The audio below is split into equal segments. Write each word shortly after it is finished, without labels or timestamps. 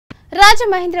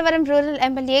Rajamahendravaram rural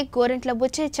MLA Gorantla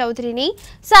Buchaiah చౌదరిని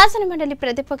శాసనమండలి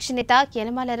ప్రతిపక్ష నేత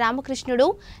యనమల రామకృష్ణుడు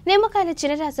నిమ్మకాయల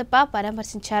చినరాజప్ప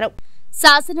పరామర్శించారు.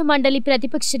 శాసనమండలి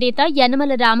ప్రతిపక్ష నేత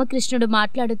యనమల రామకృష్ణుడు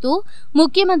మాట్లాడుతూ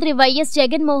ముఖ్యమంత్రి వైఎస్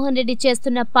జగన్మోహన్ రెడ్డి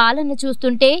చేస్తున్న పాలన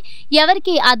చూస్తుంటే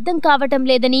ఎవరికీ అర్థం కావటం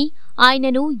లేదని,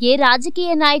 ఆయనను ఏ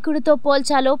రాజకీయ నాయకుడితో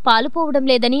పోల్చాలో పాలుపోవడం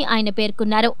లేదని ఆయన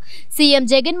పేర్కొన్నారు. సీఎం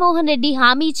జగన్మోహన్ రెడ్డి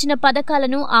హామీ ఇచ్చిన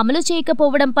పథకాలను అమలు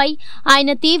చేయకపోవడంపై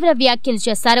ఆయన తీవ్ర వ్యాఖ్యలు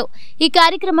చేశారు. ఈ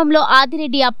కార్యక్రమంలో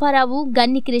ఆదిరెడ్డి అప్పారావు,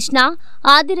 గన్ని కృష్ణ,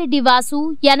 ఆదిరెడ్డి వాసు,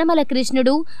 యనమల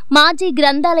కృష్ణుడు, మాజీ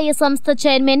గ్రంథాలయ సంస్థ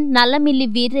chairman Nallamilli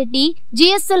Veerreddy,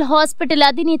 GSL hospital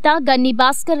అధినేత గన్ని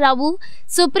భాస్కర్ రావు,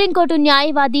 సుప్రీంకోర్టు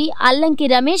న్యాయవాది అల్లంకి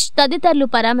రమేష్ తదితరులు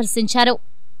పరామర్శించారు.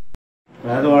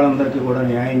 పేదవాళ్ళందరికీ కూడా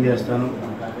న్యాయం చేస్తాను,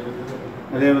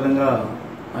 అదేవిధంగా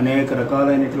అనేక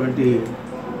రకాలైనటువంటి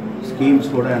స్కీమ్స్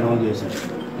కూడా అనౌన్స్ చేశారు.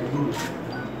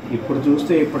 ఇప్పుడు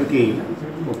చూస్తే ఇప్పటికీ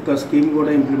ఒక్క స్కీమ్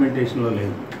కూడా ఇంప్లిమెంటేషన్లో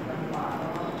లేదు.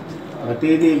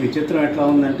 ప్రతిదీ విచిత్రం ఎట్లా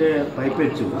ఉందంటే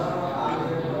పైపెచ్చు.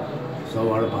 సో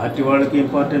వాళ్ళ పార్టీ వాళ్ళకి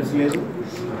ఇంపార్టెన్స్ లేదు,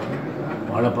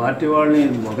 వాళ్ళ పార్టీ వాళ్ళని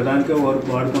ఒకదానికే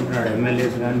వాడుకుంటున్నాడు,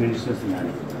 ఎమ్మెల్యేస్ కానీ మినిస్టర్స్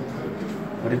కానీ.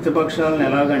 ప్రతిపక్షాలను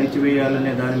ఎలాగ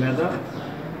అణిచివేయాలనే దాని మీద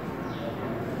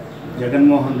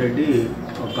జగన్మోహన్ రెడ్డి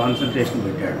ఒక కాన్సన్ట్రేషన్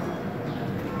పెట్టాడు.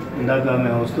 ఇందాక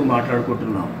మేము వస్తూ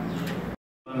మాట్లాడుకుంటున్నాం.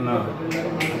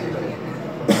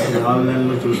 4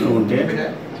 నెలలు చూస్తూ ఉంటే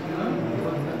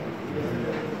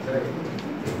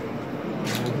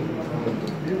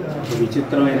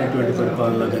విచిత్రమైనటువంటి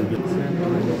పరిపాలన కనిపిస్తుంది.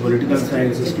 పొలిటికల్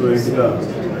సైన్స్ స్టూడెంట్గా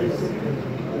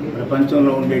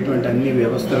ప్రపంచంలో ఉండేటువంటి అన్ని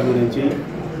వ్యవస్థల గురించి,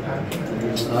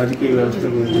 రాజకీయ వ్యవస్థ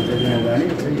గురించి చదివినా కానీ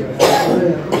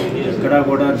ఎక్కడా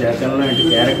కూడా జగన్ లాంటి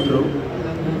క్యారెక్టరు,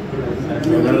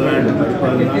 జగన్ లాంటి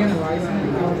పరిపాలన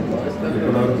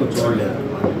ఇప్పటివరకు చూడలేదు.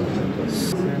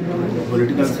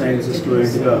 పొలిటికల్ సైన్స్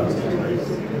స్టూడెంట్గా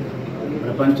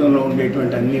ప్రపంచంలో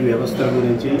ఉండేటువంటి అన్ని వ్యవస్థల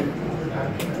గురించి,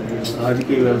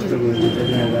 రాజకీయ వ్యవస్థ గురించి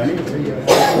చదివినా కానీ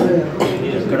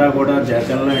ఎక్కడా కూడా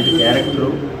జగన్ లాంటి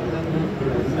క్యారెక్టరు,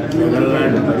 జగన్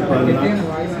లాంటి పరిపాలన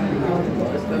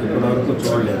ఇప్పటివరకు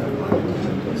చూడలేదు.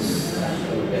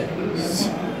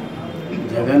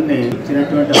 జగన్ని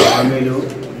ఇచ్చినటువంటి హామీలు,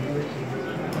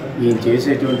 ఈయన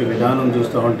చేసేటువంటి విధానం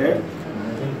చూస్తూ ఉంటే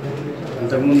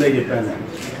ఇంతకుముందే చెప్పాను,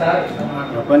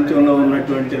 ప్రపంచంలో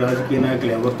ఉన్నటువంటి రాజకీయ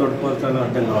నాయకులు ఎవరితో పోతారో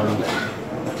అర్థం కావడం లేదు.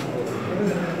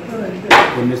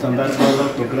 కొన్ని సందర్భాల్లో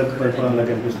తుగ్లక్ పరిపాలన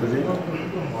కనిపిస్తుంది.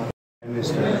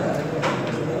 మినిస్టర్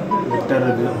విక్టర్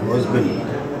హోస్బిల్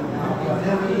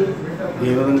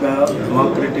ఏ విధంగా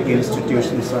డెమోక్రటిక్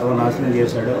ఇన్స్టిట్యూషన్ సర్వనాశనం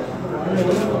చేశాడో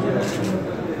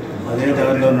అదే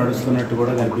దారిలో నడుస్తున్నట్టు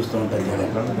కూడా కనిపిస్తూ ఉంటుంది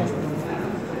జగన్.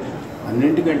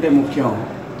 అన్నింటికంటే ముఖ్యం,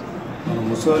 మనం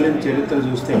ముసోలిన్ చరిత్ర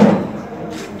చూస్తే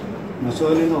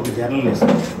ముసోలిన్ ఒక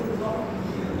జర్నలిస్ట్,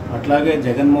 అట్లాగే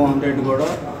జగన్మోహన్ రెడ్డి కూడా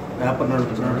పేపర్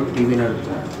నడుపుతున్నాడు, టీవీ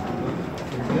నడుపుతున్నాడు.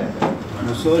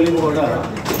 ముసోలిన్ కూడా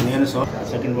నేను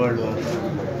సెకండ్ వరల్డ్ వార్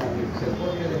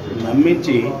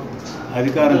నమ్మించి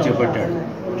అధికారం చేపట్టాడు.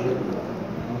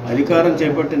 అధికారం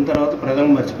చేపట్టిన తర్వాత ప్రజలు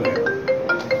మర్చిపోయాడు,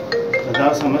 ప్రజా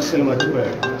సమస్యలు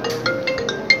మర్చిపోయాడు.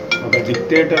 ఒక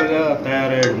డిక్టేటర్గా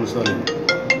తయారయ్యాడు ముసోలిన్.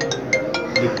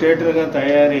 డిక్టేటర్గా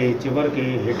తయారై చివరికి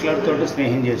హిట్లర్ తోటి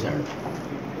స్నేహం చేశాడు.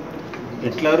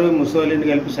 హిట్లరు ముసోలిన్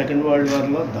కలిపి సెకండ్ వరల్డ్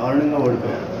వార్లో దారుణంగా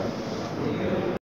ఓడిపోయాడు.